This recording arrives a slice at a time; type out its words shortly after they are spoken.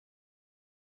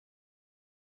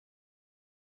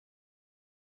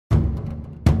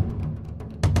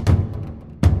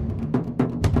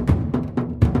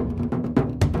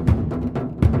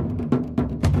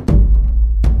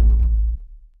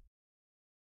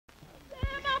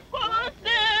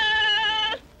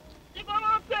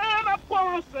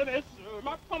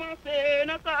m'a commencé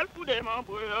dans salle pour des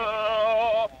membres.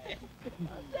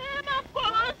 C'est m'a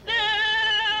commencé.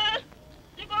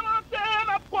 J'ai commencé,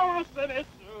 m'a commencé, messieurs.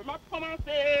 M'a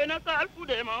commencé dans salle pour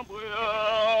des membres.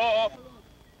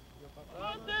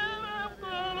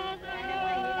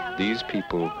 These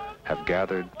people have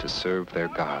gathered to serve their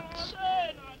gods.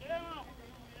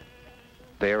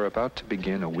 They are about to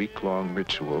begin a week-long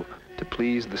ritual to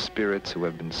please the spirits who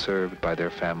have been served by their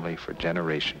family for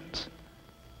generations.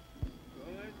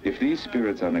 If these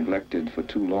spirits are neglected for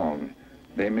too long,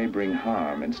 they may bring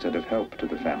harm instead of help to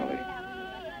the family.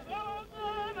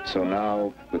 So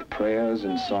now, with prayers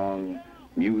and song,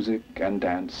 music and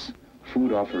dance,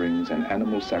 food offerings and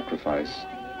animal sacrifice,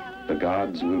 the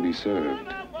gods will be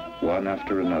served, one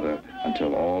after another,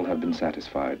 until all have been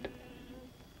satisfied.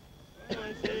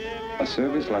 A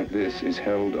service like this is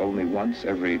held only once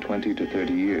every 20 to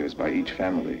 30 years by each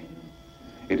family.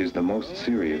 It is the most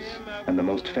serious and the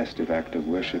most festive act of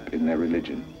worship in their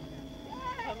religion.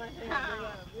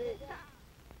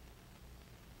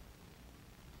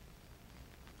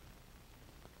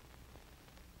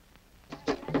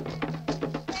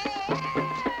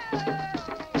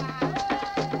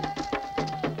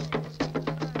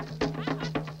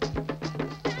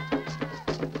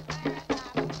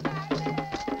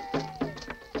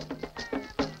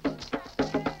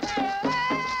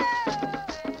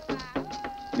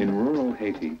 In rural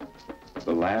Haiti,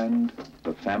 the land,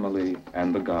 the family,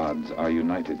 and the gods are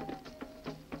united.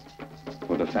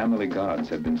 For the family gods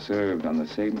have been served on the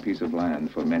same piece of land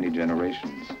for many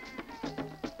generations.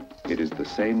 It is the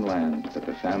same land that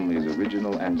the family's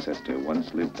original ancestor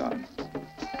once lived on.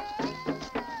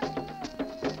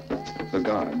 The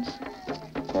gods,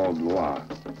 called Loa,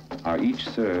 are each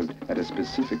served at a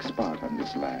specific spot on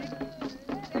this land,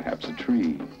 perhaps a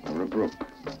tree or a brook,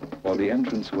 or the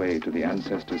entranceway to the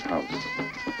ancestor's house.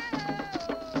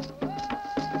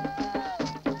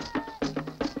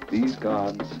 These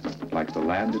gods, like the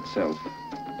land itself,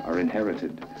 are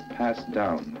inherited, passed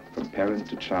down from parent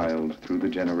to child through the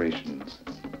generations.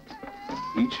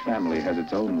 Each family has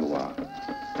its own Loa,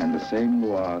 and the same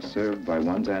Loa served by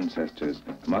one's ancestors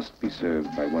must be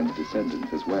served by one's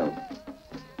descendants as well.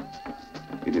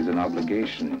 It is an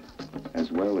obligation,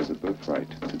 as well as a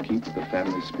birthright, to keep the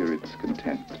family spirits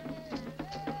content.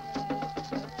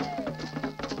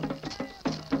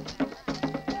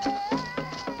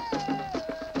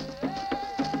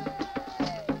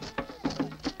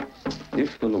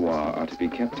 If the Loa are to be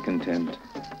kept content,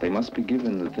 they must be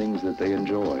given the things that they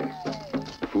enjoy: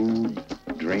 food,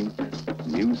 drink,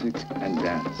 music, and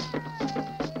dance.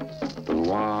 The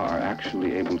Loa are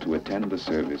actually able to attend the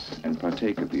service and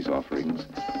partake of these offerings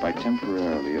by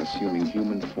temporarily assuming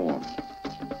human form.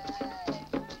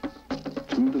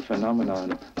 Through the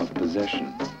phenomenon of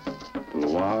possession, the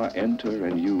Loa enter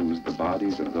and use the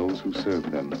bodies of those who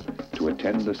serve them to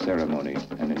attend the ceremony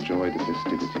and enjoy the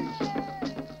festivities.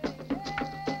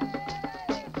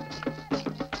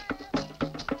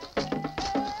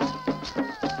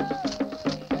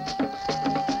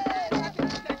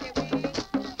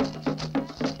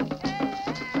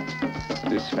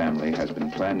 This family has been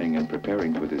planning and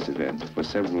preparing for this event for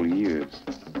several years.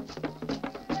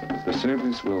 The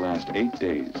service will last 8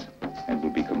 days and will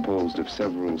be composed of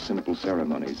several simple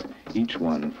ceremonies, each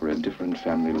one for a different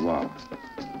family Loa.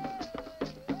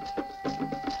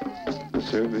 The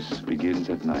service begins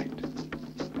at night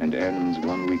and ends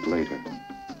 1 week later,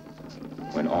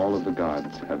 when all of the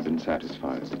gods have been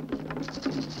satisfied.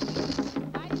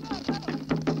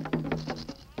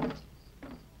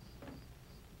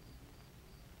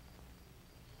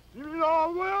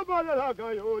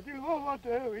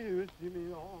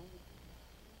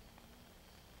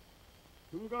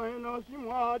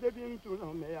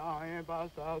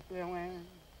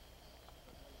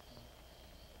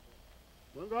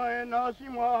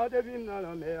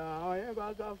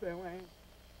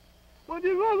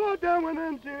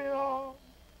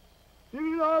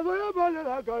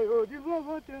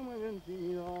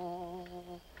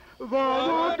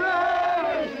 Volonté,